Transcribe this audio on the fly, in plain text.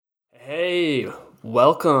Hey,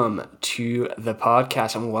 welcome to the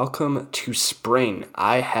podcast and welcome to spring.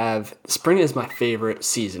 Spring is my favorite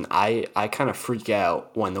season. I kind of freak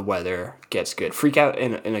out when the weather gets good. Freak out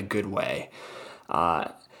in a good way.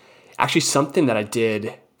 Actually, something that I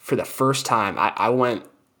did for the first time, I went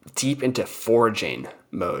deep into foraging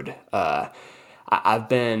mode. I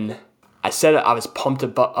said I was pumped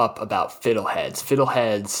up about fiddleheads.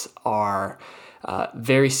 Fiddleheads are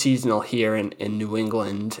very seasonal here in New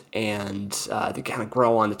England, and they kind of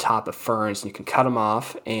grow on the top of ferns, and you can cut them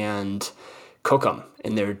off and cook them,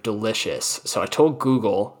 and they're delicious. So I told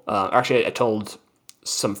Google, I told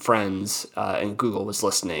some friends, and Google was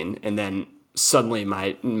listening, and then suddenly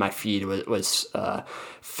my feed was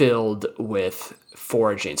filled with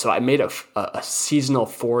foraging. So I made a seasonal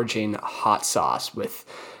foraging hot sauce with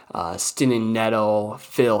stinging nettle,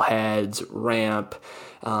 fiddleheads, ramp.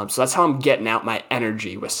 So that's how I'm getting out my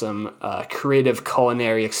energy with some creative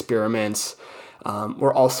culinary experiments.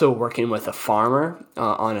 We're also working with a farmer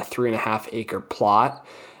on a 3.5 acre plot.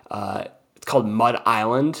 It's called Mud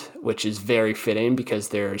Island, which is very fitting because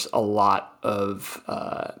there's a lot of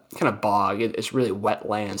kind of bog. It's really wet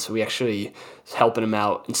land. So we actually helping him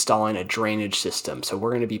out installing a drainage system. So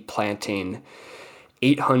we're going to be planting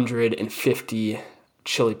 850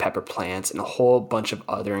 chili pepper plants and a whole bunch of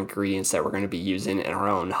other ingredients that we're going to be using in our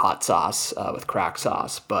own hot sauce with crack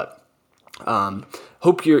sauce. But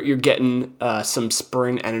hope you're getting some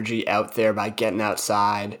spring energy out there by getting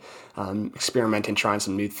outside, experimenting, trying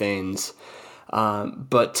some new things.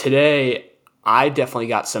 But today, I definitely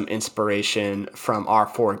got some inspiration from our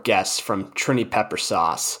 4 guests from Trini Pepper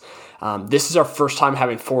Sauce. This is our first time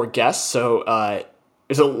having 4 guests, so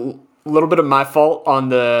there's a little bit of my fault on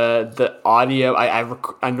the audio.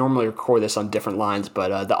 I normally record this on different lines,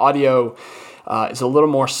 but the audio is a little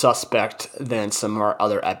more suspect than some of our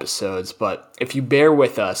other episodes. But if you bear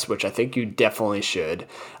with us, which I think you definitely should,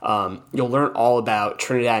 you'll learn all about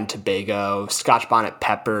Trinidad and Tobago, Scotch bonnet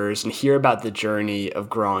peppers, and hear about the journey of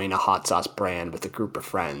growing a hot sauce brand with a group of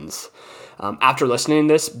friends. After listening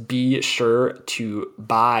to this, be sure to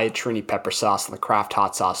buy Trini Pepper Sauce in the Craft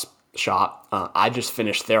Hot Sauce shop. I just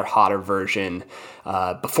finished their hotter version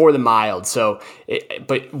before the mild.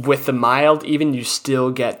 But with the mild, even you still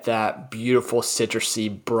get that beautiful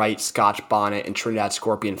citrusy, bright Scotch bonnet and Trinidad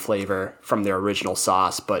scorpion flavor from their original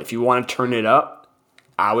sauce. But if you want to turn it up,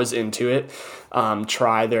 I was into it.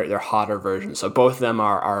 Try their hotter version. So both of them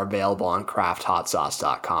are available on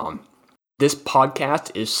crafthotsauce.com. This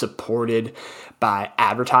podcast is supported by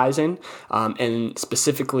advertising, and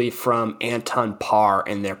specifically from Anton Par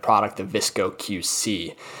and their product, the Visco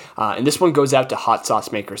QC. And this one goes out to hot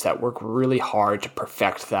sauce makers that work really hard to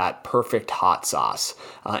perfect that perfect hot sauce.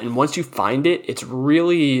 And once you find it, it's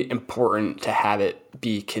really important to have it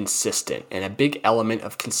be consistent. And a big element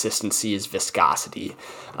of consistency is viscosity.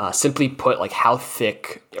 Simply put, like how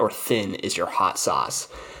thick or thin is your hot sauce?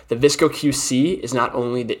 The Visco QC is not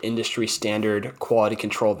only the industry standard quality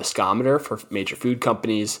control viscometer for major food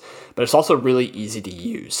companies, but it's also really easy to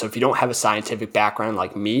use. So if you don't have a scientific background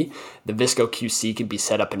like me, the Visco QC can be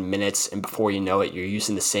set up in minutes, and before you know it, you're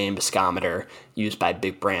using the same viscometer used by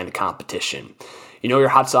big brand competition. You know your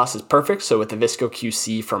hot sauce is perfect, so with the Visco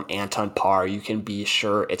QC from Anton Par, you can be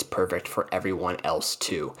sure it's perfect for everyone else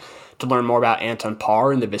too. To learn more about Anton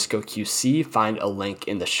Par and the Visco QC, find a link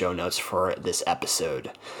in the show notes for this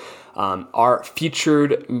episode. Our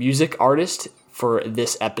featured music artist for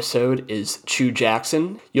this episode is Chu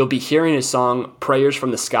Jackson. You'll be hearing his song Prayers from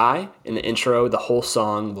the Sky in the intro. The whole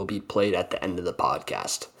song will be played at the end of the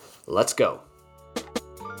podcast. Let's go.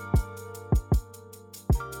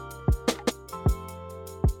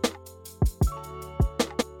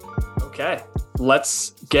 Okay,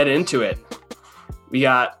 let's get into it. We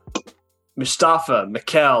got Mustafa,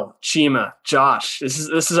 Mikkel, Chima, Josh. This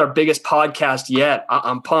is our biggest podcast yet.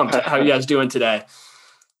 I'm pumped. How are you guys doing today?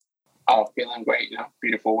 Oh, feeling great.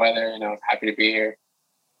 Beautiful weather. Happy to be here.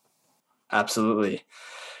 Absolutely.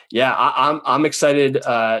 Yeah, I'm excited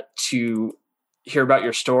to hear about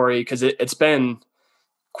your story because it's been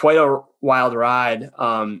quite a wild ride.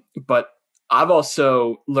 But I've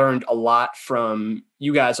also learned a lot from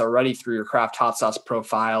you guys already through your Craft Hot Sauce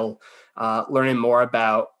profile, learning more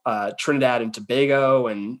about Trinidad and Tobago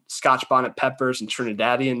and Scotch bonnet peppers and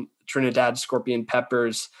Trinidad scorpion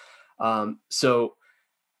peppers. I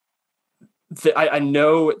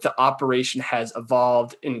know the operation has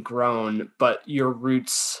evolved and grown, but your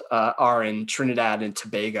roots are in Trinidad and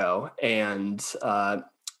Tobago. And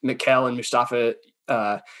Mikkel and Mustafa,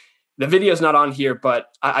 the video's not on here, but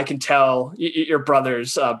I can tell you're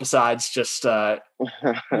brothers besides just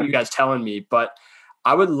you guys telling me. But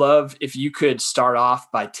I would love if you could start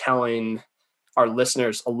off by telling our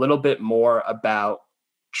listeners a little bit more about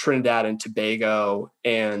Trinidad and Tobago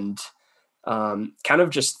and kind of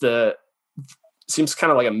just seems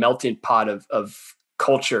kind of like a melting pot of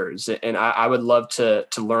cultures. And I would love to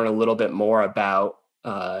learn a little bit more about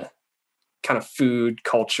kind of food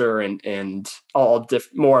culture and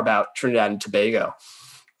more about Trinidad and Tobago.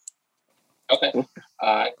 Okay.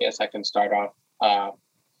 I guess I can start off.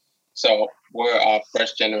 So we're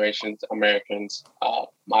first generation Americans. Our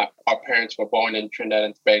parents were born in Trinidad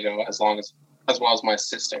and Tobago, as well as my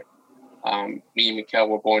sister. Me and Mikhail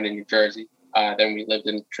were born in New Jersey. Then we lived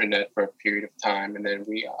in Trinidad for a period of time, and then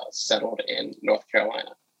we settled in North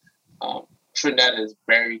Carolina. Trinidad is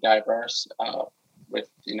very diverse with,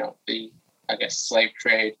 the, I guess, slave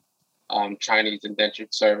trade, Chinese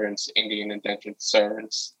indentured servants, Indian indentured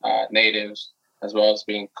servants, natives, as well as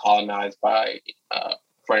being colonized by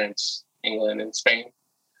France, England, and Spain.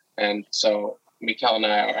 And so Mikhail and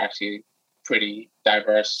I are actually pretty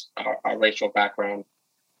diverse, our racial background.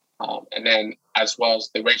 And then as well as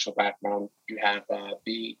the racial background, you have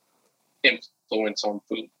the influence on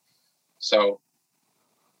food. So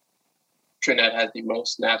Trinidad has the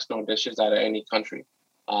most national dishes out of any country.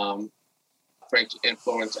 French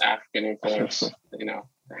influence, African influence,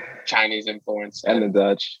 Chinese influence. And the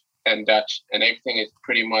Dutch. And everything is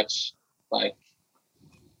pretty much like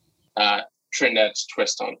Trinidad's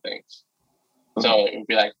twist on things. So it would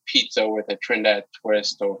be like pizza with a Trinidad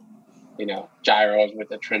twist, or gyros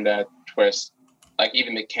with a Trinidad twist. Like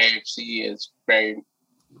even the KFC is very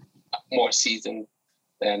more seasoned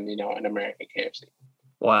than an American KFC.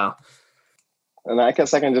 Wow. And I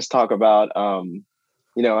guess I can just talk about how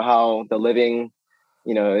the living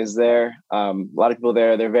is there. A lot of people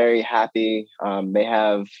there, they're very happy. They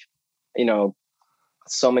have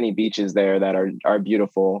so many beaches there that are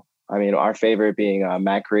beautiful. I mean, our favorite being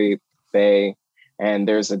Macquarie Bay, and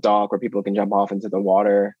there's a dock where people can jump off into the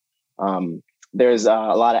water. There's a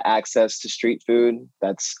lot of access to street food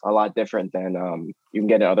that's a lot different than you can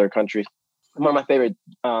get in other countries. One of my favorite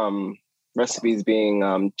recipes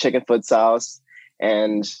being chicken foot sauce,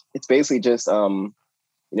 and it's basically just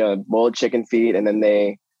boiled chicken feet, and then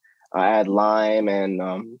they add lime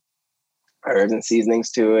and herbs and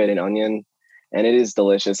seasonings to it and onion, and it is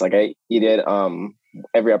delicious. Like I eat it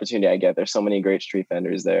every opportunity I get. There's so many great street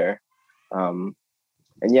vendors there, and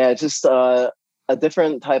yeah, it's just a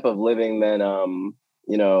different type of living than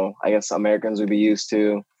I guess Americans would be used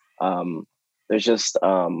to. There's just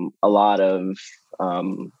a lot of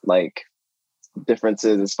like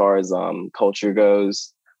differences as far as culture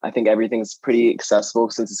goes. I think everything's pretty accessible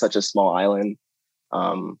since it's such a small island.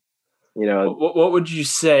 What would you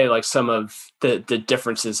say like some of the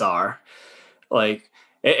differences are? Like,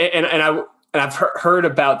 and I've heard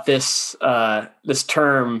about this this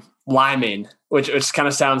term liming, which kind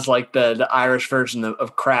of sounds like the Irish version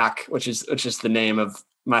of crack, which is the name of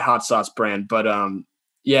my hot sauce brand. But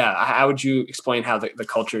how would you explain how the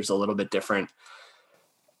culture is a little bit different?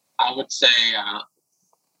 I would say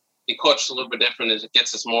the culture is a little bit different. As it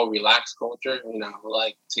gets us more relaxed culture.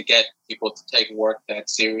 Like to get people to take work that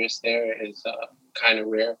serious there is kind of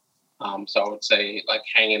rare. So I would say like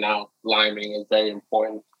hanging out, liming is very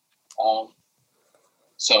important.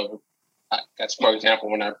 So that's, for example,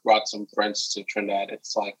 when I brought some friends to Trinidad,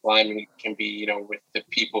 it's like liming can be, with the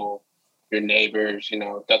people, your neighbors,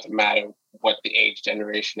 it doesn't matter what the age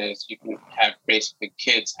generation is. You can have basically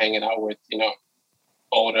kids hanging out with,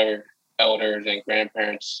 older elders and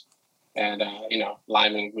grandparents. And,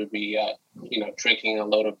 liming would be, drinking a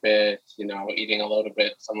little bit, eating a little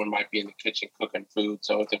bit. Someone might be in the kitchen cooking food.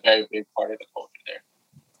 So it's a very big part of the culture there.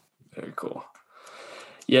 Very cool.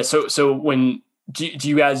 Yeah. So when do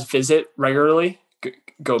you guys visit regularly?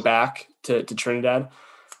 Go back to Trinidad?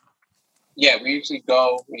 Yeah, we usually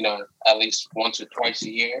go, at least once or twice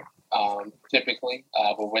a year, typically.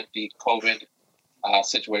 But with the COVID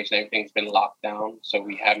situation, everything's been locked down. So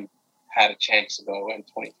we haven't had a chance to go in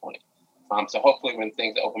 2020. So hopefully when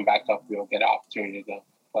things open back up, we'll get an opportunity to go.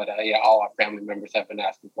 But all our family members have been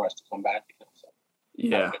asking for us to come back. So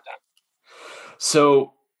yeah.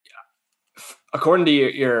 So according to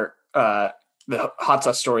your the hot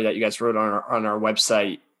sauce story that you guys wrote on our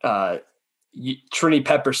website, Trini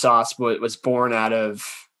pepper sauce was born out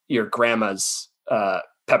of your grandma's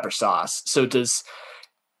pepper sauce. So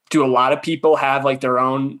do a lot of people have like their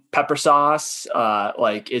own pepper sauce?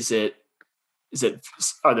 Like,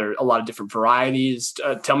 are there a lot of different varieties?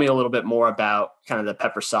 Tell me a little bit more about kind of the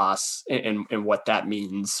pepper sauce and what that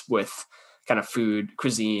means with kind of food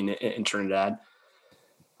cuisine in Trinidad.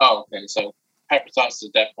 Oh, okay. So pepper sauce is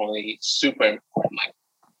definitely super important. Like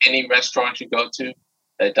any restaurant you go to,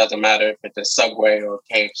 It doesn't matter if it's a Subway or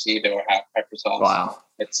KFC, they'll have pepper sauce. Wow.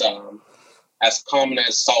 It's as common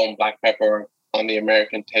as salt and black pepper on the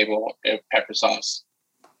American table, pepper sauce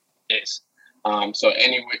is. So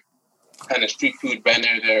any kind of street food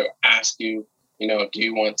vendor, they'll ask you, do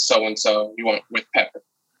you want so-and-so? You want with pepper.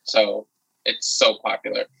 So it's so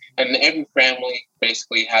popular. And every family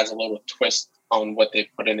basically has a little twist on what they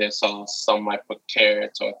put in their sauce. Some might put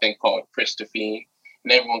carrots or a thing called Christophine.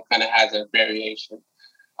 And everyone kind of has a variation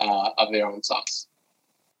of their own sauce.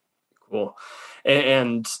 Cool.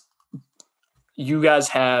 And you guys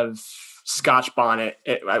have Scotch Bonnet.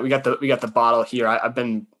 We got the bottle here. I've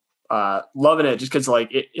been loving it just because like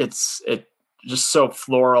it's just so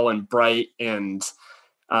floral and bright, and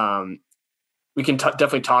we can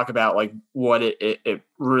definitely talk about like what it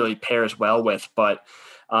really pairs well with. But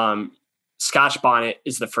Scotch Bonnet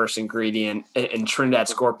is the first ingredient, and Trinidad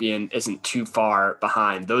Scorpion isn't too far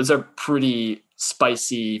behind. Those are pretty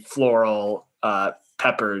spicy, floral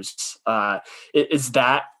peppers. Is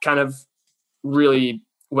that kind of really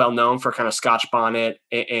well known for kind of Scotch Bonnet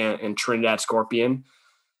and Trinidad Scorpion?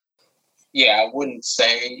 Yeah, I wouldn't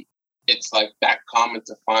say it's like that common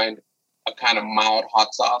to find a kind of mild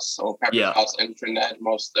hot sauce or pepper sauce in Trinidad.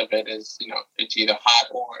 Most of it is, it's either hot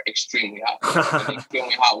or extremely hot. The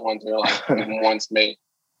extremely hot ones are like ones made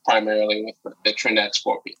primarily with the Trinidad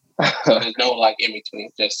Scorpion. So there's no like in between,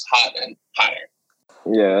 just hot and hotter.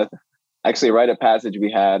 Yeah. Actually, Rite of Passage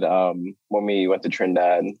we had when we went to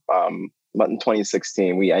Trinidad, but in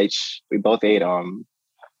 2016, we both ate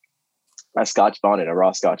a Scotch Bonnet, a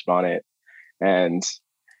raw Scotch Bonnet. And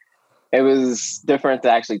it was different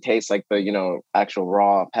to actually taste like the, actual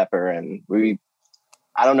raw pepper. And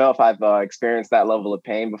I don't know if I've experienced that level of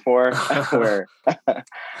pain before where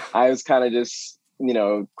I was kind of just,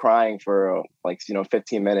 crying for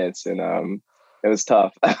 15 minutes, and it was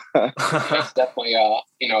tough. It's definitely, a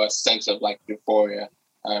sense of like euphoria.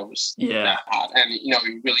 It was that hot. And, you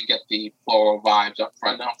really get the floral vibes up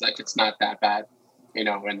front. And I was like, it's not that bad,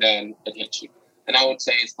 and then it hits you. And I would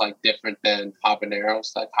say it's like different than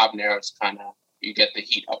habaneros. Like habaneros kind of, you get the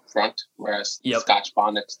heat up front, whereas Scotch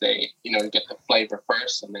Bonnets, you get the flavor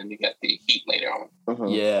first and then you get the heat later on. Mm-hmm.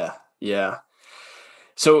 Yeah.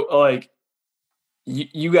 So like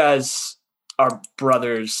you guys are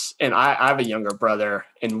brothers, and I have a younger brother,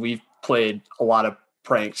 and we've played a lot of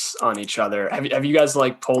pranks on each other. Have you guys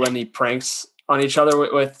like pulled any pranks on each other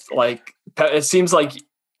with like, it seems like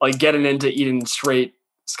getting into eating straight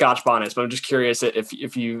Scotch Bonnets, but I'm just curious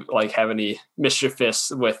if you like have any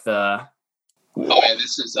mischievous with Oh yeah,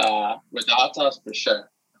 this is with the hot sauce for sure.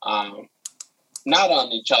 Not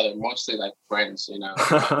on each other, mostly like friends,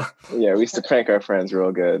 Yeah, we used to prank our friends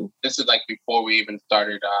real good. This is like before we even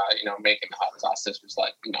started making the hot sauce. This was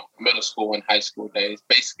like, middle school and high school days.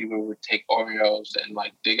 Basically we would take Oreos and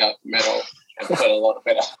like dig out the middle and put a little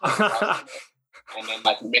bit of hot sauce in it. And then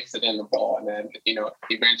like mix it in the bowl, and then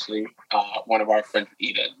eventually one of our friends would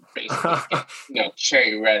eat it, basically,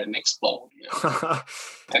 cherry red and explode.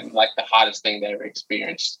 And like the hottest thing they ever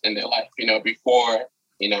experienced in their life. Before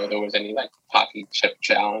there was any like pocky chip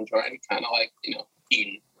challenge or any kind of like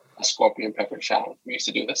eating a scorpion pepper challenge. We used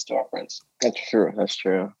to do this to our friends. That's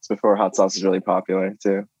true. It's before hot sauce was really popular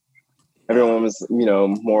too. Everyone was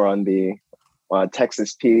more on the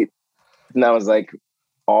Texas Pete, and that was like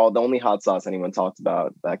the only hot sauce anyone talked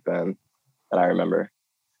about back then that I remember.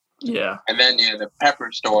 Yeah. And then the pepper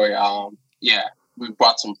story. We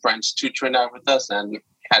brought some friends to Trinidad with us and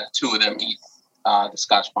had two of them eat the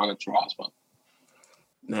Scotch Bonnet raw as well.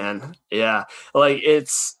 Man, yeah, like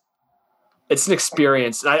it's an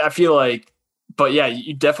experience. I feel like, but yeah,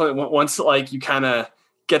 you definitely once like you kind of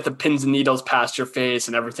get the pins and needles past your face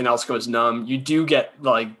and everything else goes numb, you do get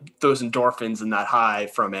like those endorphins and that high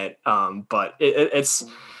from it. But it's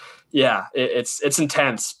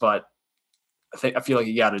intense, but I feel like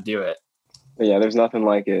you got to do it. Yeah, there's nothing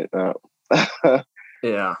like it.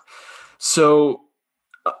 Yeah. So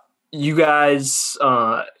you guys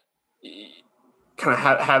kind of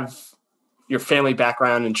have your family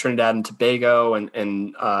background in Trinidad and Tobago,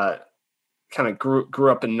 and kind of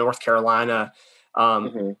grew up in North Carolina.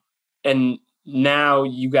 And now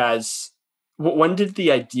you guys, when did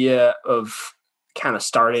the idea of kind of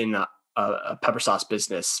starting a pepper sauce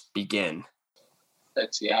business begin?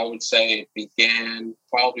 Let's see, I would say it began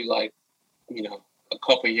probably like, a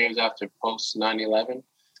couple of years after post 9/11.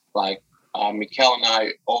 Like, Mikkel and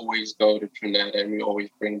I always go to Trinidad and we always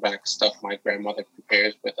bring back stuff my grandmother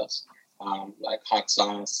prepares with us, like hot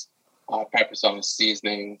sauce, pepper sauce,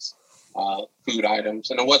 seasonings, food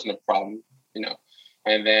items. And it wasn't a problem,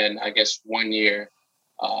 And then I guess one year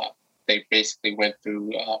they basically went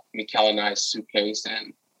through Mikkel and I's suitcase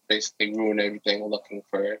and basically ruined everything looking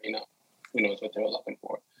for, who knows what they were looking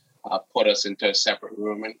for. Put us into a separate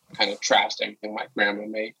room and kind of trashed everything my grandma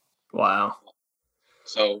made. Wow.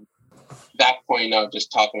 So that point,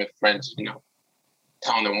 just talking with friends,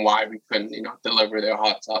 telling them why we couldn't, deliver their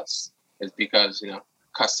hot sauce is because,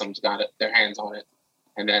 Customs got their hands on it.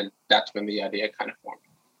 And then that's when the idea kind of formed.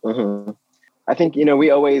 Mm-hmm. I think, we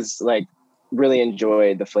always really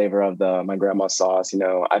enjoyed the flavor of my grandma's sauce.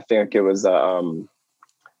 I think it was,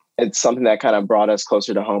 it's something that kind of brought us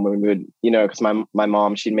closer to home when we would, because my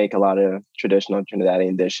mom, she'd make a lot of traditional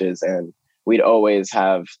Trinidadian dishes and we'd always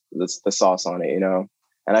have the sauce on it, And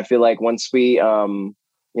I feel like once we,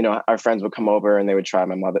 our friends would come over and they would try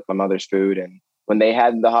my mother's food. And when they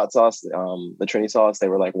had the hot sauce, the Trini sauce, they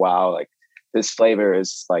were like, wow, this flavor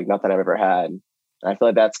is like nothing I've ever had. And I feel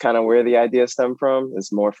like that's kind of where the idea stemmed from.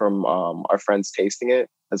 It's more from our friends tasting it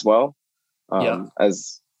as well,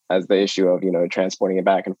 as the issue of, transporting it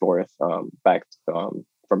back and forth back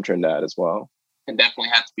from Trinidad as well. And definitely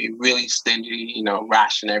had to be really stingy,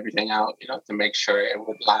 ration everything out, to make sure it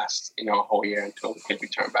would last, a whole year until we could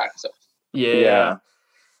return back. So yeah.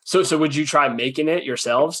 So would you try making it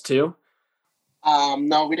yourselves too?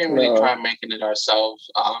 No, we didn't really try making it ourselves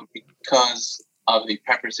because of the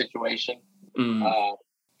pepper situation.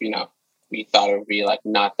 We thought it would be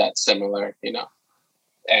not that similar,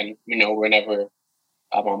 and whenever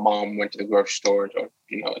my mom went to the grocery stores or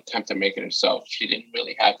attempt to make it herself, she didn't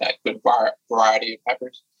really have that good variety of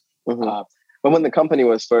peppers. Mm-hmm. But when the company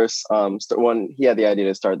was first when he had the idea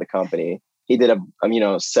to start the company, he did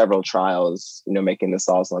several trials making the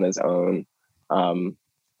sauce on his own, and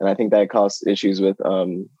I think that caused issues with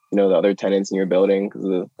the other tenants in your building because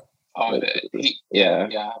of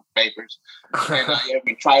vapors. And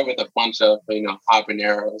we tried with a bunch of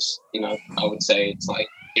habaneros. I would say it's like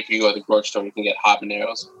if you go to the grocery store, you can get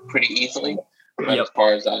habaneros pretty easily. But as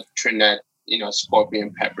far as Trinidad,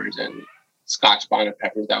 scorpion peppers and Scotch bonnet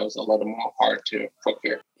peppers, that was a little more hard to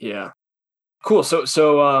procure. Yeah. Cool.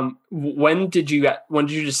 So when did you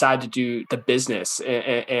decide to do the business,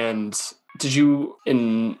 and did you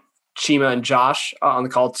and Chima and Josh on the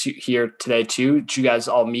call here today too? Did you guys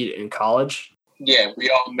all meet in college? Yeah, we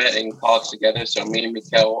all met in college together. So me and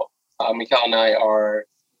Mikkel and I are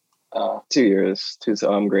 2 years, two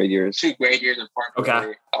grade years. 2 grade years apart.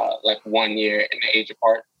 Okay. We're, 1 year in the age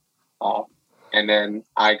apart. And then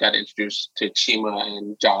I got introduced to Chima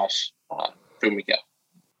and Josh through Mikkel.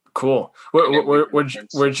 Cool.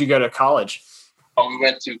 Where'd you go to college? Oh, we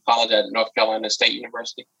went to college at North Carolina State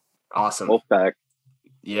University. Awesome. Wolfpack.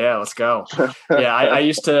 Yeah, let's go. Yeah, I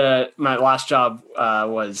used to, my last job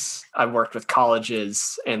was I worked with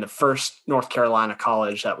colleges, and the first North Carolina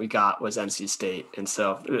college that we got was NC State. And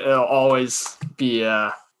so it'll always be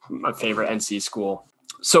my favorite NC school.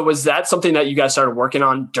 So was that something that you guys started working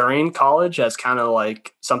on during college as kind of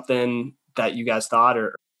like something that you guys thought,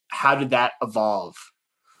 or how did that evolve?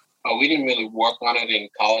 We didn't really work on it in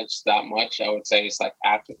college that much. I would say it's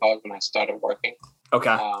after college when I started working.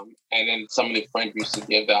 Okay. And then some of the friends used to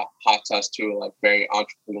give the hot sauce to very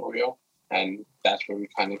entrepreneurial. And that's where we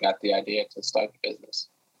kind of got the idea to start the business.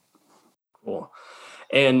 Cool.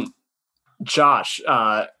 And Josh,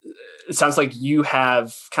 it sounds like you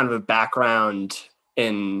have kind of a background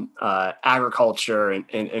in agriculture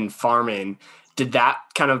and farming. Did that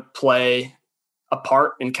kind of play a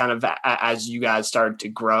part in kind of as you guys started to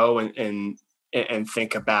grow and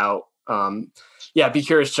think about, be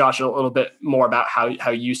curious, Josh, a little bit more about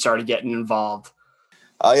how you started getting involved.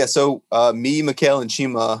 So me, Mikkel, and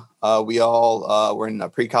Chima, we all were in a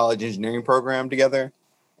pre-college engineering program together,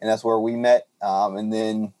 and that's where we met. And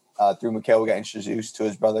then through Mikkel, we got introduced to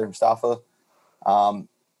his brother, Mustafa. And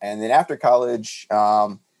then after college,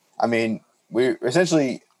 I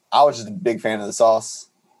was just a big fan of the sauce.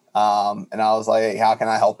 And I was like, hey, how can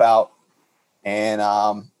I help out? And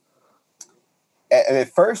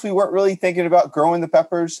at first, we weren't really thinking about growing the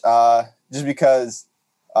peppers just because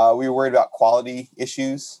we were worried about quality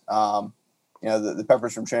issues. The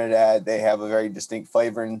peppers from Trinidad, they have a very distinct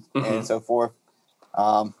flavor and so forth.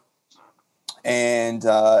 And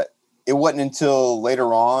it wasn't until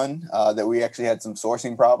later on that we actually had some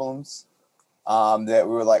sourcing problems that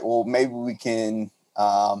we were like, well, maybe we can,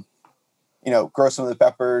 grow some of the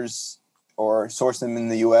peppers or source them in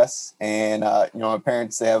the U.S. And, my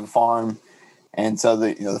parents, they have a farm. And so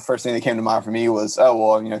the first thing that came to mind for me was,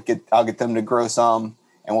 I'll get them to grow some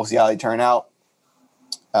and we'll see how they turn out.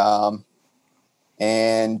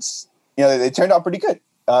 They turned out pretty good.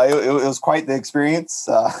 It was quite the experience.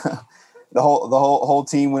 The whole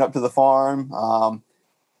team went up to the farm.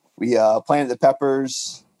 We planted the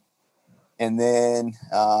peppers. And then,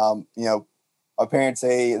 our parents,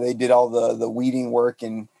 they did all the weeding work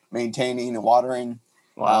and maintaining and watering.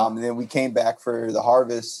 Wow. And then we came back for the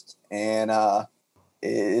harvest, and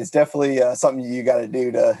it's definitely something you got to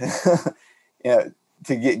do to,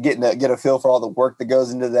 to get a feel for all the work that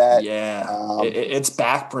goes into that. Yeah, it's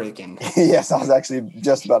backbreaking. Yes, I was actually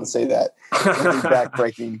just about to say that. It's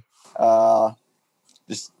backbreaking.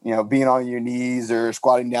 Just being on your knees or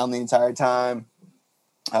squatting down the entire time,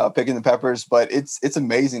 picking the peppers. But it's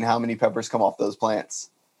amazing how many peppers come off those plants.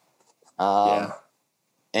 Yeah.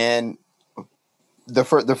 And the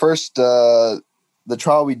first the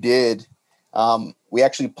trial we did, we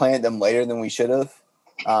actually planted them later than we should have,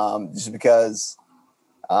 just because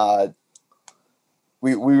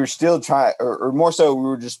we were still trying, or more so, we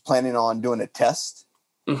were just planning on doing a test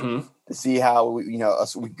to see how we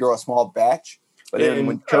grow a small batch. But then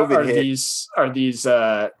when COVID hit, are these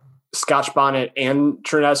Scotch bonnet and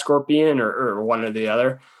Trinidad scorpion, or one or the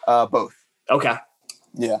other? Both. Okay.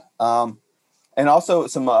 Yeah. And also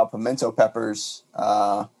some pimento peppers,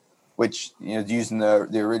 which used in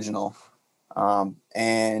the original.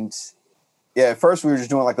 And yeah, at first we were just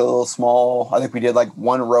doing like a little small. I think we did like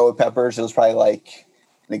one row of peppers. It was probably like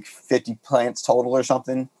 50 plants total or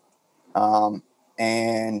something.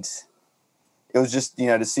 And it was just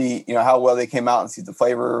to see how well they came out and see if the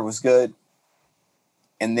flavor was good.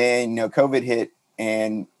 And then COVID hit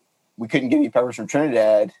and we couldn't get any peppers from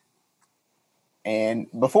Trinidad. And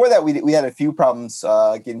before that, we had a few problems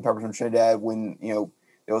getting peppers from Trinidad when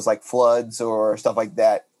there was like floods or stuff like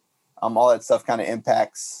that. All that stuff kind of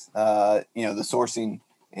impacts the sourcing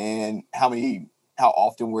and how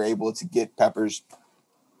often we're able to get peppers.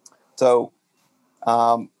 So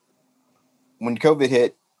when COVID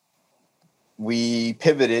hit, we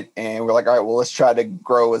pivoted and we're like, all right, well, let's try to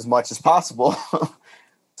grow as much as possible.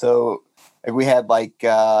 So we had like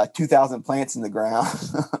 2,000 plants in the ground.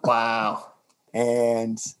 Wow.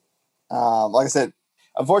 And like I said,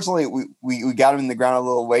 unfortunately, we got them in the ground a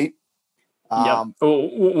little late. Yep.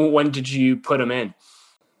 When did you put them in?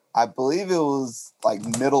 I believe it was like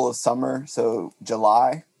middle of summer, so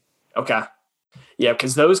July. Okay. Yeah,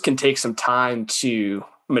 because those can take some time to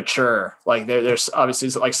mature. Like there's obviously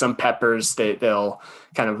like some peppers they'll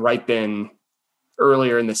kind of ripen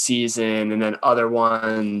earlier in the season, and then other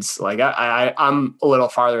ones like I'm a little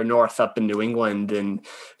farther north up in New England, and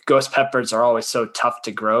ghost peppers are always so tough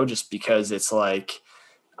to grow just because it's like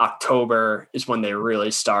October is when they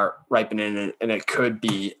really start ripening, and it could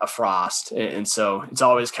be a frost. And so it's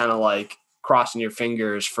always kind of like crossing your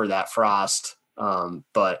fingers for that frost.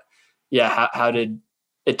 But yeah, how did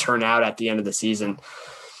it turn out at the end of the season?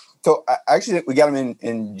 So actually, we got them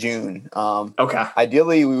in June. Okay.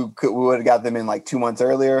 Ideally, we would have got them in like 2 months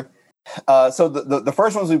earlier. So the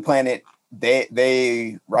first ones we planted,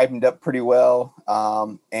 they ripened up pretty well,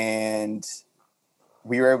 and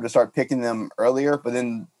we were able to start picking them earlier. But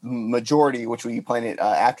then majority, which we planted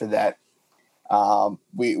after that,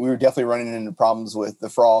 we were definitely running into problems with the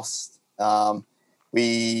frost. And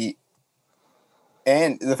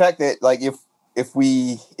the fact that like if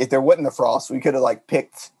there wasn't a frost, we could have like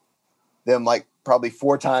picked them like probably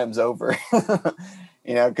 4 times over,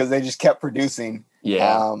 because they just kept producing.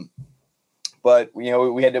 Yeah. But we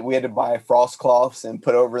had to buy frost cloths and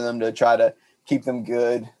put over them to try to keep them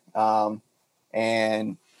good.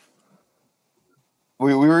 And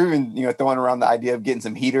we were even throwing around the idea of getting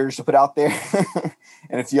some heaters to put out there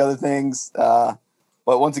and a few other things. But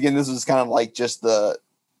once again, this was kind of like just the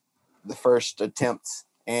first attempt.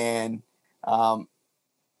 And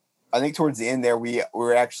I think towards the end there, we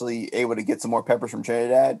were actually able to get some more peppers from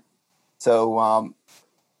Trinidad. So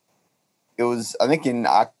it was, I think in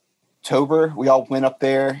October, we all went up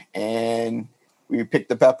there and we picked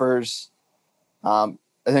the peppers,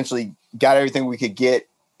 essentially got everything we could get.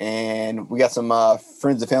 And we got some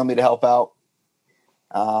friends and family to help out.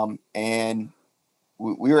 And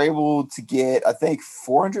we were able to get, I think,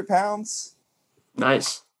 400 pounds.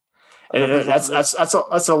 Nice. And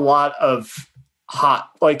that's a lot of hot,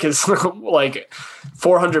 like it's like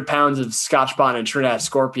 400 pounds of Scotch bonnet and Trinidad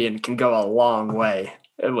scorpion can go a long way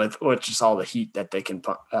with just all the heat that they can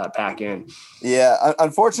pack in. Yeah,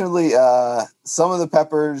 unfortunately, some of the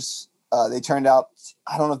peppers they turned out.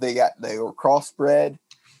 I don't know if they were crossbred.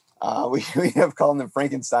 We ended up calling them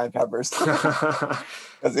Frankenstein peppers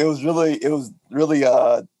because it was really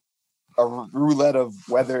a roulette of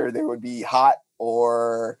whether they would be hot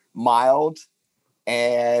or mild.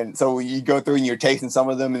 And so you go through and you're tasting some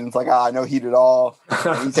of them and it's like, no heat at all.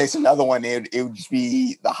 And you taste another one, it would just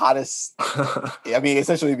be the hottest. I mean,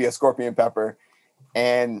 essentially it'd be a scorpion pepper.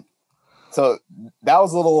 And so that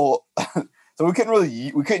was a little, so So we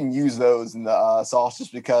couldn't use those in the sauce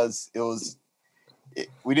just because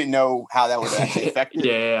we didn't know how that would actually affect it.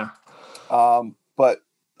 Yeah. But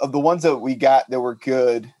of the ones that we got that were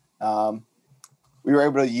good, we were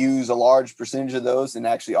able to use a large percentage of those and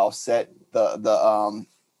actually offset the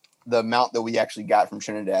amount that we actually got from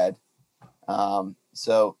Trinidad.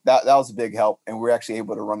 So that was a big help, and we're actually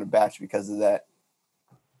able to run a batch because of that.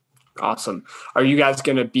 Awesome. Are you guys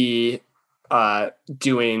going to be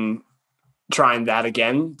trying that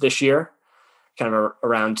again this year? Kind of a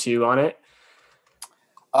round 2 on it?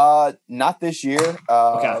 Not this year.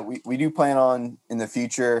 Okay. We do plan on in the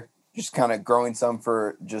future just kind of growing some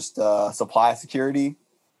for just supply security.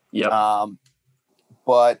 Yep.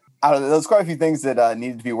 But I don't know, there's quite a few things that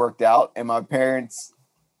needed to be worked out, and my parents,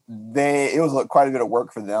 it was quite a bit of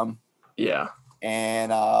work for them. Yeah.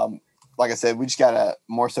 And like I said, we just gotta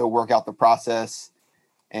more so work out the process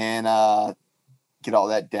and get all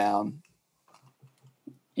that down.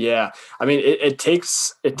 Yeah. I mean, it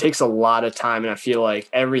takes a lot of time, and I feel like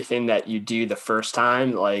everything that you do the first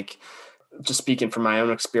time, like just speaking from my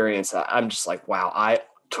own experience, I'm just like, wow, I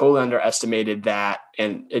totally underestimated that.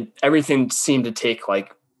 And everything seemed to take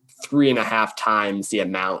like 3.5 times the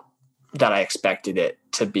amount that I expected it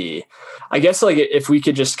to be. I guess like if we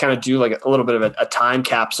could just kind of do like a little bit of a time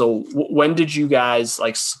capsule, when did you guys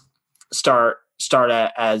like start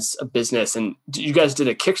as a business? And you guys did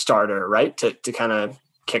a Kickstarter, right? To kind of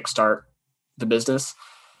kickstart the business?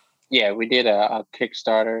 Yeah, we did a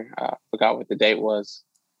Kickstarter. Forgot what the date was.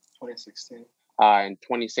 2016. In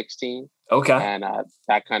 2016. Okay. And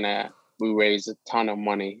that we raised a ton of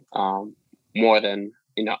money, more than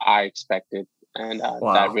I expected, and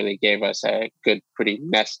Wow. that really gave us a good, pretty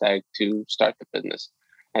nest egg to start the business.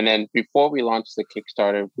 And then before we launched the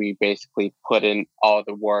Kickstarter, we basically put in all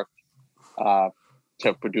the work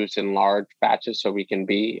to produce in large batches, so we can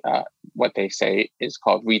be what they say is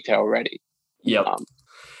called retail ready. Yep.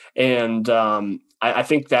 And I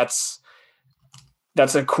think that's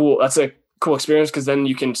a cool experience, because then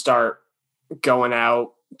you can start going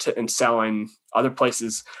out and selling other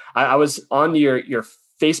places. I was on your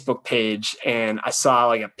Facebook page, and I saw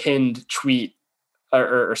like a pinned tweet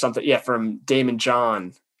or something. Yeah. From Damon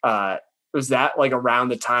John. Was that like around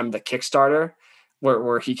the time of the Kickstarter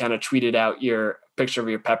where he kind of tweeted out your picture of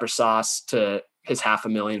your pepper sauce to his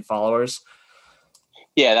 500,000 followers?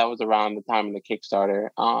 Yeah, that was around the time of the Kickstarter.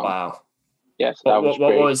 Wow. Yes. Yeah, so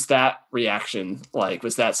what was that reaction like?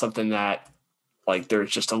 Was that something that like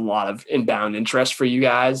there's just a lot of inbound interest for you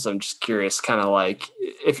guys? I'm just curious, kind of like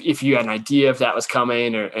if you had an idea if that was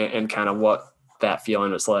coming, and kind of what that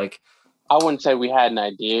feeling was like. I wouldn't say we had an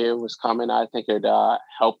idea it was coming. I think it'd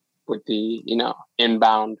help with the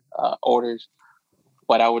inbound orders,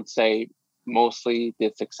 but I would say mostly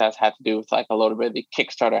the success had to do with like a little bit of the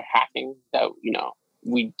Kickstarter hacking that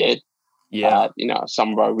we did. Yeah.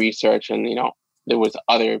 Some of our research, and there was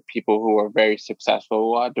other people who were very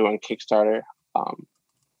successful doing Kickstarter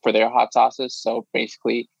for their hot sauces. So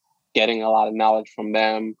basically getting a lot of knowledge from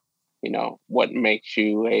them, what makes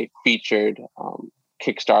you a featured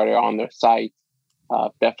Kickstarter on their site.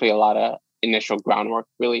 Definitely a lot of initial groundwork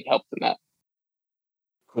really helped in that.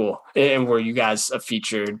 Cool. And were you guys a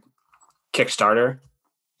featured Kickstarter?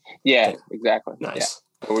 Yeah, exactly. Nice.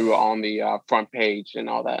 Yeah. We were on the front page and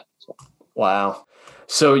all that. So. Wow.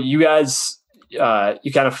 So you guys, you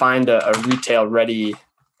kind of find a retail ready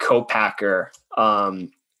co-packer.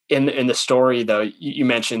 In the story though, you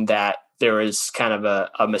mentioned that there was kind of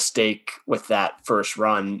a mistake with that first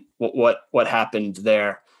run. What happened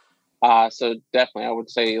there? So definitely, I would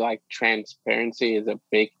say like transparency is a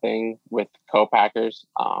big thing with co-packers.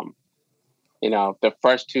 The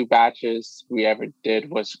first 2 batches we ever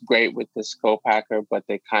did was great with this co-packer, but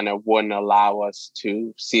they kind of wouldn't allow us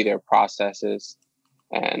to see their processes,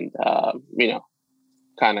 and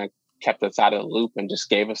kind of kept us out of the loop and just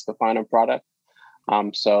gave us the final product.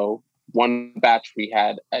 So one batch we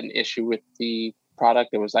had an issue with the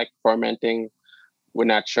product. It was like fermenting. We're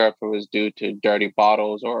not sure if it was due to dirty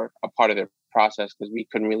bottles or a part of the process, because we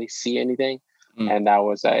couldn't really see anything. And that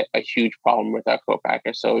was a huge problem with our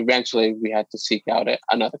co-packer. So eventually we had to seek out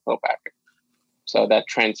another co-packer. So that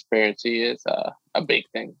transparency is a big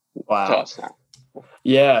thing to us now.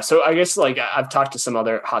 Yeah. So I guess like I've talked to some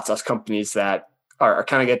other hot sauce companies that are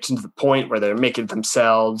kind of getting to the point where they're making it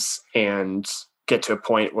themselves and get to a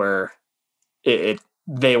point where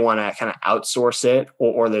they want to kind of outsource it,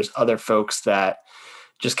 or there's other folks that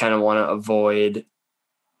just kind of want to avoid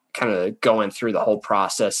kind of going through the whole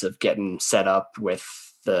process of getting set up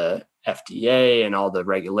with the FDA and all the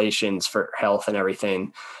regulations for health and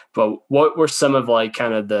everything. But what were some of like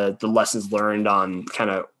kind of the lessons learned on kind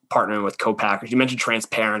of partnering with co-packers. You mentioned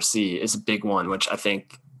transparency is a big one, which I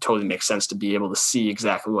think totally makes sense to be able to see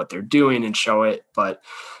exactly what they're doing and show it. But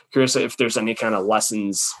curious if there's any kind of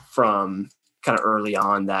lessons from kind of early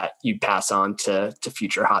on that you pass on to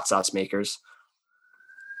future hot sauce makers.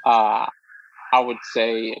 I would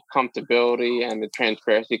say comfortability and the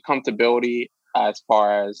transparency. Comfortability as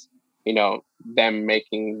far as, them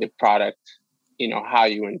making the product, how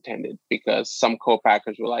you intended, because some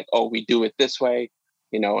co-packers were like, oh, we do it this way,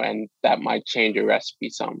 and that might change your recipe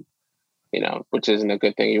some, which isn't a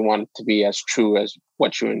good thing. You want it to be as true as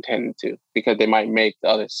what you intended to, because they might make the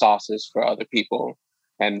other sauces for other people,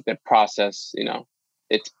 and the process,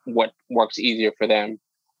 it's what works easier for them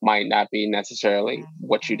might not be necessarily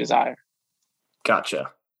what you desire.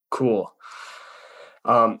 Gotcha. Cool.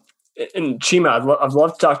 And Chima, I'd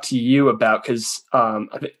love to talk to you about, because I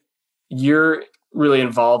think you're really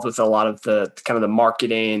involved with a lot of the kind of the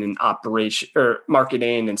marketing and operation, or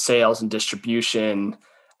marketing and sales and distribution.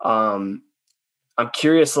 I'm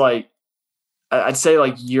curious, like, I'd say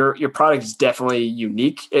like your product is definitely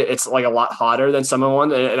unique. It's like a lot hotter than some of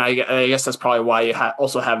one. And I guess that's probably why you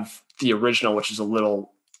also have the original, which is a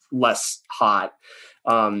little less hot.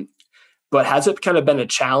 But has it kind of been a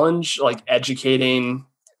challenge, like educating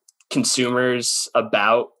consumers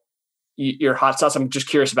about your hot sauce? I'm just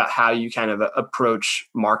curious about how you kind of approach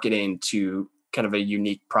marketing to kind of a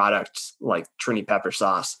unique product like Trini Pepper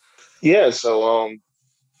sauce. Yeah. So,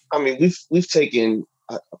 we've taken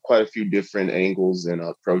quite a few different angles and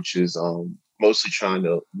approaches, mostly trying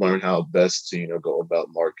to learn how best to, go about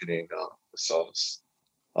marketing the sauce.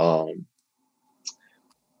 And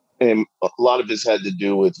a lot of this had to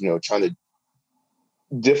do with, trying to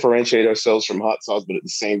differentiate ourselves from hot sauce, but at the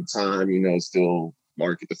same time, still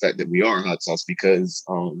market the fact that we are hot sauce, because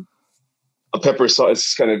a pepper sauce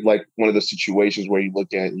is kind of like one of those situations where you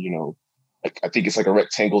look at, like, I think it's like a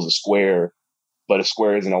rectangle is a square, but a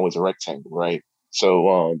square isn't always a rectangle, right?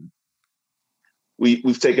 So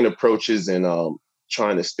we've taken approaches and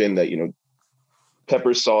trying to spin that,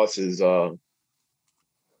 pepper sauce is a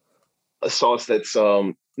sauce that's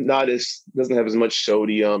doesn't have as much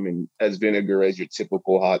sodium and as vinegar as your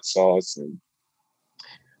typical hot sauce, and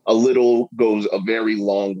a little goes a very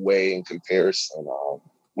long way in comparison,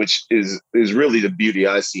 which is really the beauty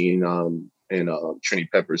I see in Trini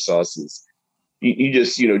Pepper sauces. You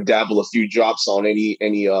just, dabble a few drops on any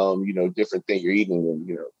different thing you're eating,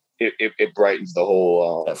 and, it brightens the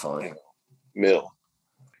whole Definitely meal.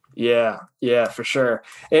 Yeah, for sure.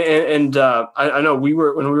 And I know when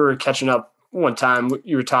we were catching up one time,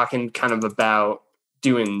 you were talking kind of about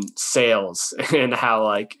doing sales and how,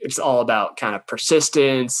 like, it's all about kind of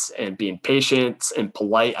persistence and being patient and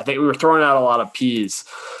polite. I think we were throwing out a lot of P's.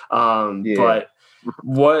 But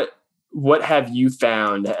what have you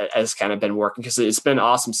found has kind of been working? Because it's been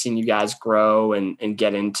awesome seeing you guys grow and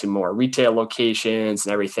get into more retail locations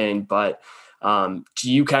and everything. But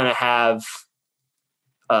do you kind of have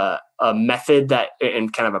a method that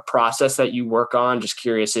and kind of a process that you work on? Just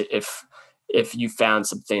curious if you found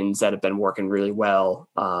some things that have been working really well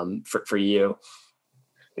for you.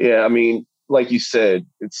 Yeah, like you said,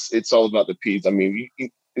 it's all about the P's.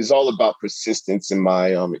 It's all about persistence in my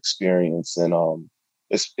experience, and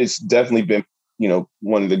it's definitely been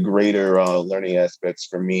one of the greater learning aspects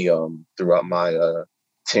for me throughout my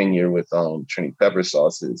tenure with Trini Pepper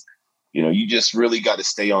sauces. You just really got to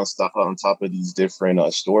stay on top of these different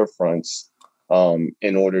storefronts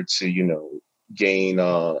in order to gain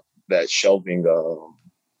that shelving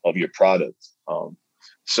of your product.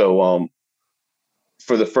 So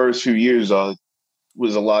for the first few years,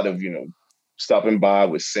 was a lot of stopping by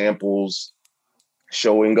with samples,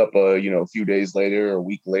 showing up a few days later or a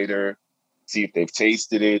week later, see if they've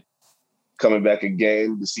tasted it, coming back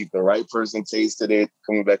again to see if the right person tasted it,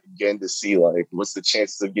 coming back again to see, like, what's the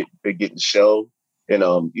chances of getting shelved, and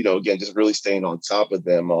again, just really staying on top of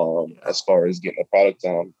them as far as getting the product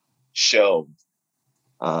shelved.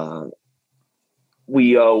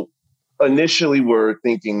 We initially were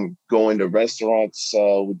thinking going to restaurants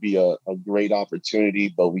would be a great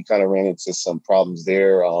opportunity, but we kind of ran into some problems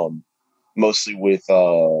there, mostly with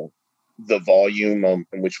the volume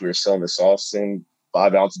in which we were selling the sauce in.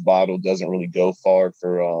 5-ounce bottle doesn't really go far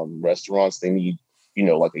for restaurants. They need,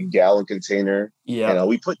 like a gallon container. Yeah. And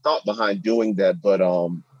we put thought behind doing that, but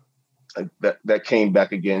that came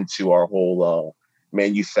back again to our whole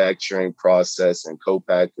manufacturing process and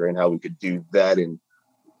co-packer and how we could do that. And,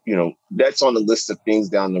 that's on the list of things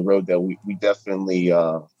down the road that we definitely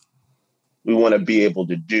we want to be able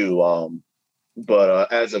to do.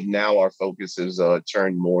 But as of now, our focus is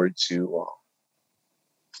turned more to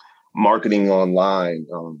marketing online,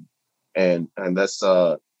 and that's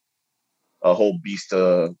a whole beast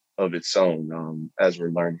of its own as we're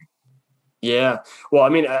learning. Yeah. Well, I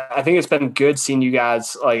mean, I think it's been good seeing you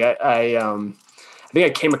guys. Like I think I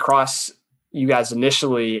came across you guys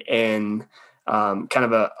initially in kind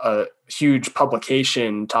of a huge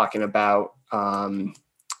publication talking about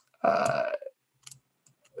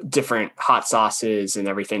different hot sauces and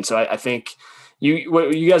everything. So I think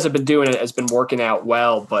what you guys have been doing has been working out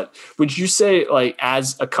well. But would you say, like,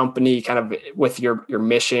 as a company, kind of with your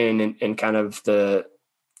mission and kind of the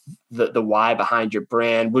why behind your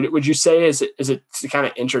brand, would you say is it to kind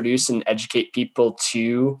of introduce and educate people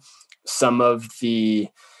to some of the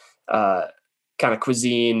kind of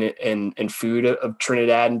cuisine and food of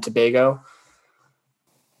Trinidad and Tobago?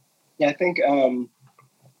 Yeah, I think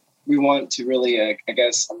we want to really, I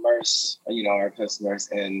guess, immerse our customers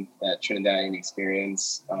in that Trinidadian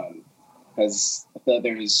experience, because I feel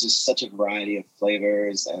there's just such a variety of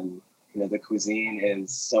flavors, and the cuisine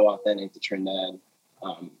is so authentic to Trinidad.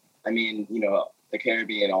 I mean, the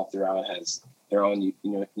Caribbean all throughout has their own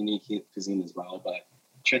unique cuisine as well, but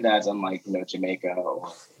Trinidad's unlike Jamaica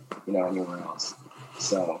or anywhere else.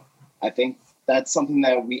 So I think that's something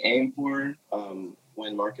that we aim for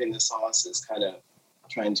when marketing the sauce, is kind of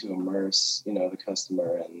trying to immerse the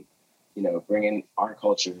customer and bringing our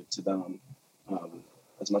culture to them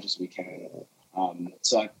as much as we can.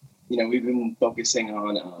 So we've been focusing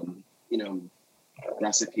on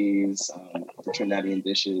recipes for Trinidadian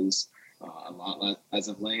dishes a lot as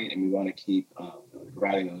of late, and we want to keep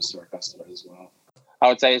providing those to our customers as well. I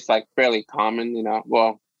would say it's like fairly common,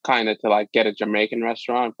 kind of to like get a Jamaican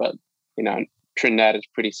restaurant, but Trinidad is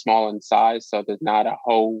pretty small in size, so there's not a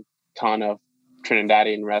whole ton of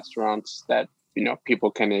Trinidadian restaurants that people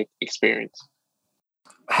can experience.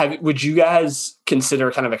 Would you guys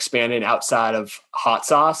consider kind of expanding outside of hot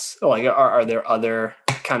sauce? Like, are there other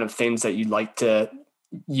kind of things that you'd like to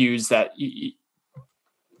use that you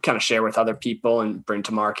kind of share with other people and bring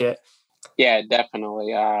to market? Yeah,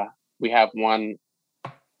 definitely. We have one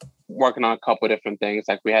working on a couple of different things.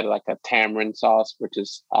 Like we had like a tamarind sauce, which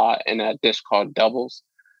is in a dish called doubles,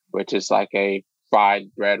 which is like a fried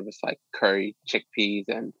bread with like curry, chickpeas,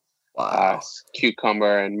 and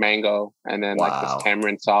cucumber and mango, and then like this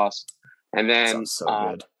tamarind sauce. And then so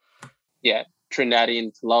good. Yeah,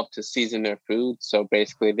 Trinidadians love to season their food, so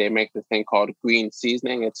basically they make this thing called green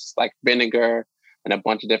seasoning. It's like vinegar and a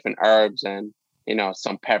bunch of different herbs and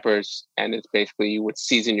some peppers, and it's basically you would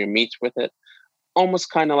season your meats with it,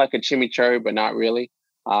 almost kind of like a chimichurri, but not really.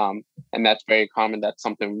 And that's very common. That's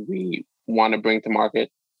something we want to bring to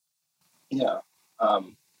market. Yeah.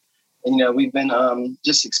 And, we've been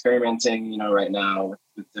just experimenting, right now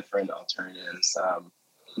with different alternatives.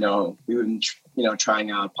 We've been,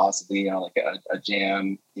 trying out possibly, like a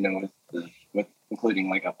jam, with including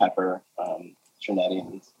like a pepper,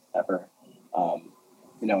 Trinidadian pepper.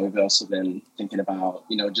 We've also been thinking about,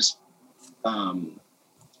 just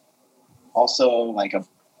also like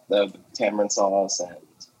the tamarind sauce, and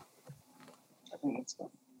I think that's good.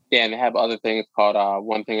 Yeah, and they have other things called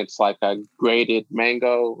one thing. It's like a grated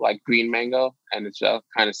mango, like green mango, and it's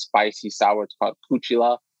kind of spicy sour. It's called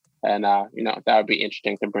kuchila, and that would be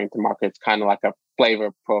interesting to bring to market. It's kind of like a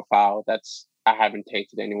flavor profile I haven't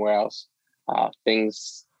tasted anywhere else.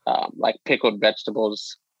 Things like pickled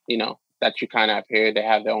vegetables, that you kind of have here. They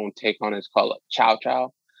have their own take on it. It's called chow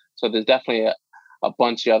chow. So there's definitely a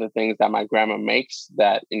bunch of other things that my grandma makes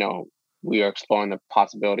that we are exploring the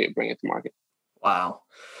possibility of bringing to market. Wow,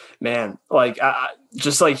 man! Like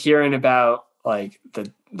just like hearing about like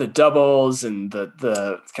the doubles and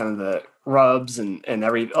the kind of the rubs and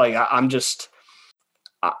everything. Like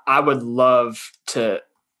I would love to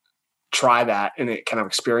try that and it kind of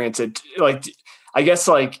experience it. Like I guess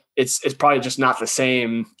like it's probably just not the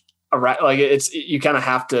same. Like you kind of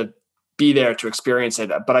have to be there to experience it.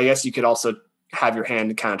 But I guess you could also have your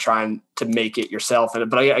hand kind of trying to make it yourself.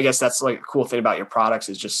 But I guess that's like a cool thing about your products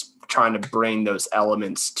is just trying to bring those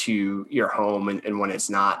elements to your home and when it's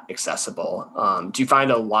not accessible. Do you find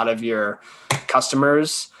a lot of your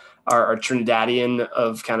customers are Trinidadian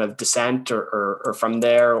of kind of descent or from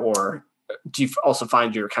there, or do you also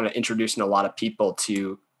find you're kind of introducing a lot of people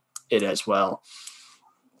to it as well?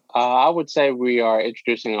 I would say we are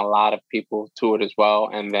introducing a lot of people to it as well.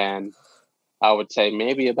 And then I would say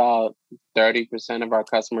maybe about 30% of our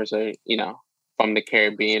customers are, from the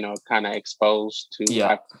Caribbean or kind of exposed to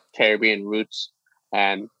our Caribbean roots.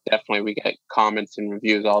 And definitely we get comments and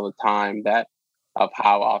reviews all the time of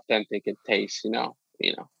how authentic it tastes,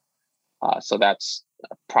 so that's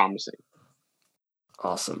promising.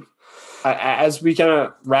 Awesome. As we kind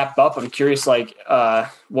of wrap up, I'm curious, like,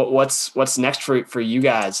 what's next for you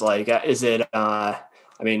guys? Like, is it, I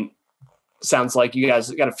mean, sounds like you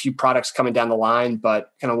guys got a few products coming down the line,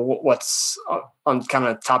 but kind of what's on kind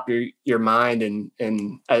of top of your mind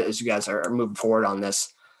and as you guys are moving forward on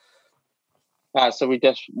this? So we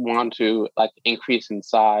just want to like increase in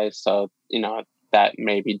size. So, that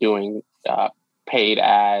may be doing paid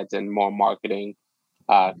ads and more marketing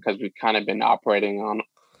because we've kind of been operating on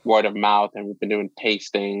word of mouth, and we've been doing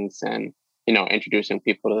tastings and, introducing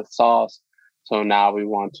people to the sauce. So now we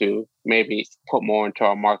want to maybe put more into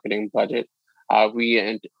our marketing budget.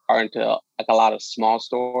 We are into like a lot of small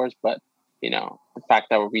stores, but, the fact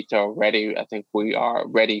that we're retail ready, I think we are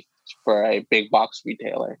ready for a big box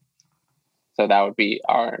retailer. So that would be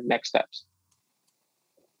our next steps.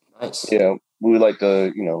 Nice. Yeah, we would like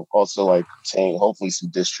to, also like obtain hopefully some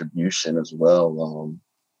distribution as well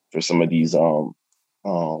for some of these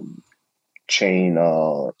chain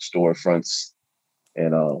storefronts,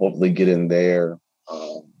 and hopefully get in there.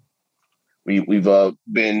 We've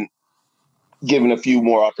been given a few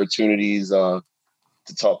more opportunities to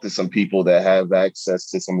talk to some people that have access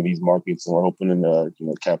to some of these markets, and we're hoping to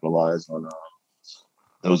capitalize on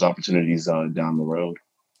those opportunities down the road.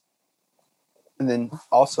 And then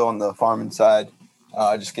also on the farming side,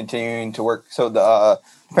 just continuing to work. So the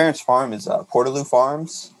parents' farm is Portaloo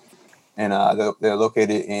Farms, and they're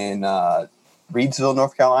located in Reidsville,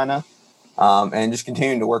 North Carolina, and just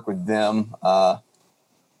continuing to work with them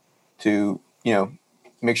to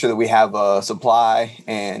make sure that we have a supply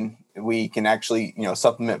and we can actually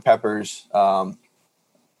supplement peppers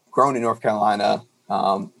grown in North Carolina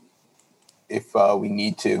if we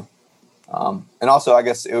need to. And also, I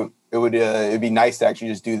guess it'd be nice to actually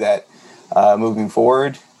just do that moving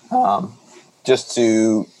forward, just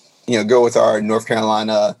to go with our North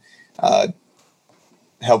Carolina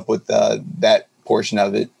help with that portion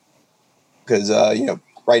of it, because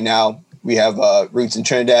right now we have roots in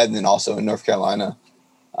Trinidad and then also in North Carolina,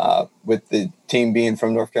 with the team being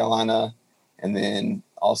from North Carolina, and then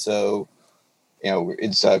also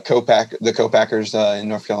it's the co-packers in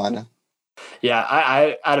North Carolina.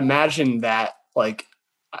 Yeah, I'd imagine that, like,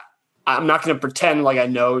 I'm not going to pretend like I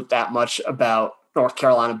know that much about North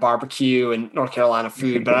Carolina barbecue and North Carolina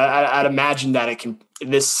food, but I'd imagine that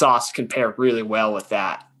this sauce can pair really well with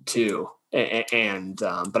that too.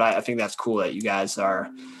 But I think that's cool that you guys are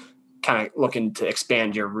kind of looking to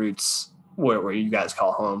expand your roots where you guys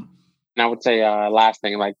call home. And I would say last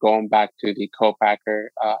thing, like going back to the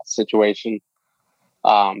co-packer situation,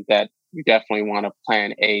 that you definitely want to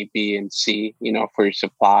plan A, B, and C, for your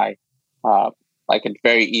supply. Like it's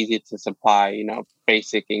very easy to supply,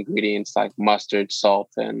 basic ingredients like mustard, salt,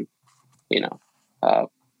 and,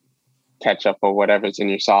 ketchup or whatever's in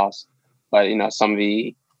your sauce. But, some of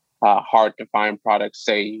the hard to find products,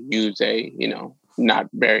 say you use a, not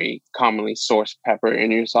very commonly sourced pepper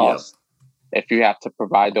in your sauce. Yep. If you have to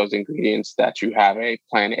provide those ingredients, that you have a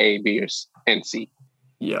plan A, B, and C.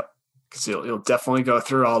 Yep. Because you'll definitely go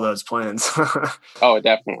through all those plans. Oh,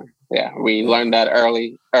 definitely. Yeah, we learned that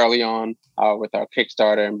early on with our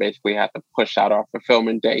Kickstarter, and basically had to push out our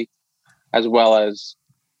fulfillment date, as well as,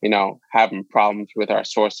 having problems with our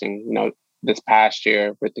sourcing, this past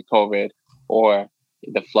year with the COVID or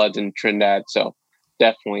the floods in Trinidad. So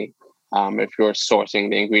definitely, if you're sourcing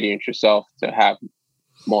the ingredients yourself, to have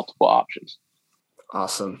multiple options.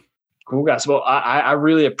 Awesome. Cool, guys. Well, I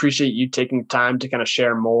really appreciate you taking time to kind of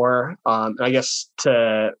share more. I guess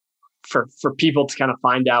for people to kind of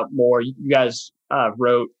find out more, you guys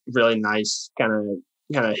wrote really nice kind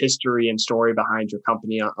of history and story behind your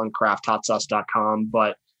company on crafthotsauce.com.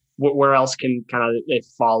 But where else can kind of they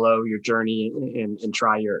follow your journey and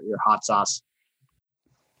try your hot sauce?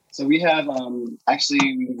 So we have we've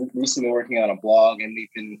recently been working on a blog, and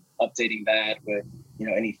we've been updating that with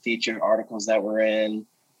any featured articles that we're in.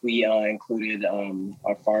 We included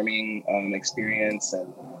our farming experience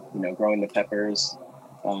and growing the peppers,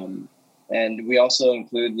 and we also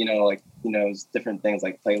include different things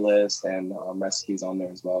like playlists and recipes on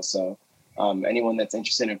there as well. So anyone that's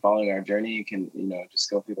interested in following our journey can just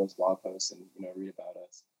go through those blog posts and read about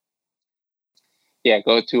us. Yeah,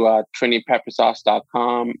 go to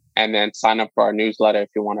trinitypeppersauce.com and then sign up for our newsletter if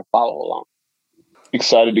you want to follow along.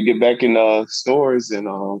 Excited to get back in stores and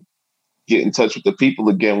get in touch with the people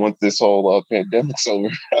again once this whole pandemic's over.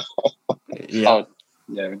 Yeah.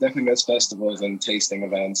 Yeah, we definitely miss festivals and tasting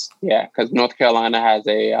events. Yeah, because North Carolina has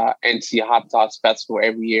a NC Hot Sauce Festival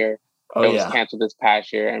every year. It was canceled this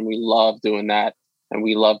past year, and we love doing that. And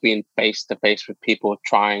we love being face-to-face with people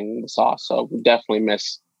trying the sauce. So we definitely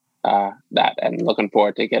miss that, and looking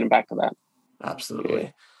forward to getting back to that.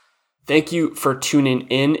 Absolutely. Thank you for tuning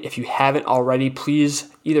in. If you haven't already, please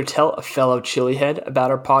either tell a fellow Chilihead about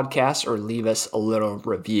our podcast or leave us a little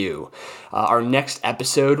review. Our next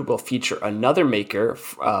episode will feature another maker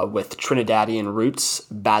with Trinidadian roots,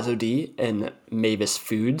 Bazodi and Mavis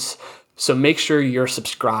Foods. So make sure you're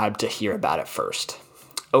subscribed to hear about it first.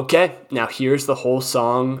 Okay, now here's the whole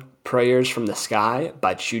song, Prayers from the Sky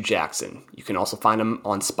by Chu Jackson. You can also find them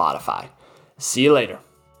on Spotify. See you later.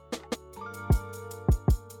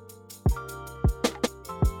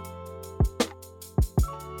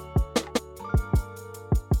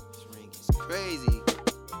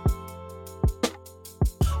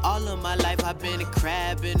 I've been a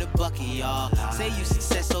crab in a bucket, y'all. Say you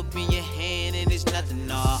success up in your hand and it's nothing,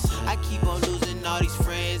 nah. I keep on losing all these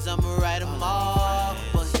friends, I'ma write them off.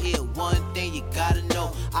 But here, one thing you gotta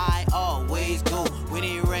know, I always go when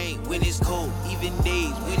it rain, when it's cold, even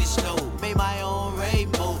days when it snow. Made my own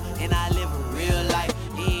rainbow, and I live a real life.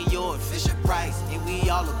 In your Fisher Price, and we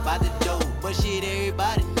all about the dough. But shit,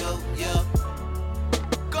 everybody know, yeah.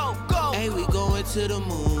 Go, go. Hey, we going to the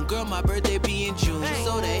moon. Girl, my birthday be in June.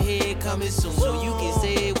 So the head coming soon. So you can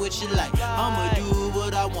say what you like. I'ma do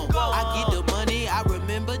what I want. I get the money. I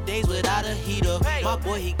remember days without a heater. My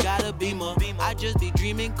boy, he got a Beamer. I just be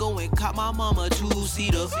dreaming, going caught my mama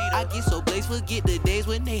 2-seater. I get so blazed, forget the days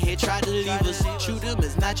when they had tried to leave us. True, them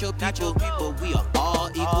is not your people, but we are all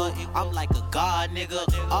equal. I'm like a god, nigga.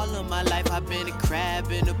 All of my life I've been a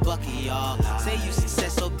crab in a bucket, y'all. Say you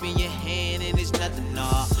success up in your hand and it's nothing,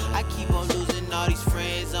 nah. I keep on losing all these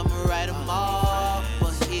friends, I'ma write them off.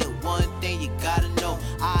 But here, one thing you gotta know,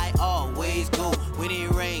 I always go when it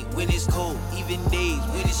rain, when it's cold, even days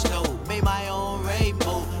when it snow. Made my own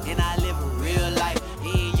rainbow, and I live a real life.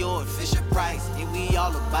 In your Fisher Price, and we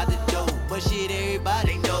all about the dough. But shit,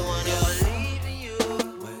 everybody know, wanna believe in you.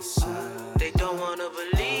 They don't wanna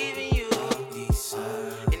believe in you.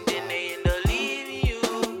 And then they end up leaving you.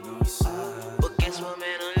 But guess what,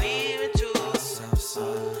 man, I'm leaving too.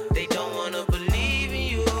 They don't wanna believe in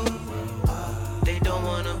you. They don't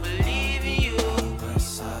wanna believe in you.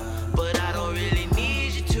 But I don't really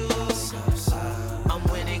need you to. I'm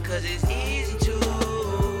winning cause it's easy to.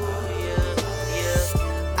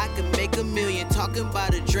 Yeah. I can make $1 million talking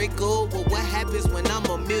about a Draco. But what happens when I'm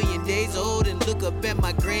 1,000,000 days old and look up at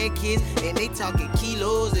my grandkids and they talking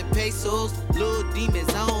kilos and pesos? Little demons,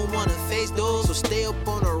 I don't wanna face those. So stay up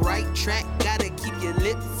on the right track. Gotta keep your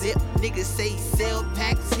lips zipped. Niggas say sell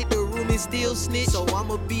packs, hit the room and still snitch. So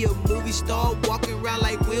I'ma be a movie star, walking around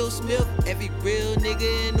like Will Smith. Every real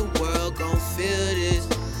nigga in the world gon' feel this.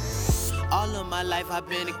 All of my life I've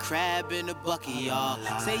been a crab in a bucket, y'all.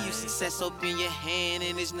 Say you success up in your hand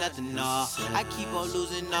and it's nothing, nah. I keep on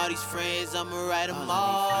losing all these friends, I'ma write them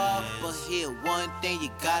off. But here, one thing you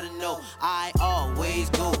gotta know, I always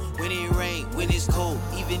go when it rain, when it's cold,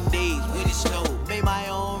 even days when it snow. Made my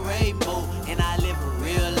own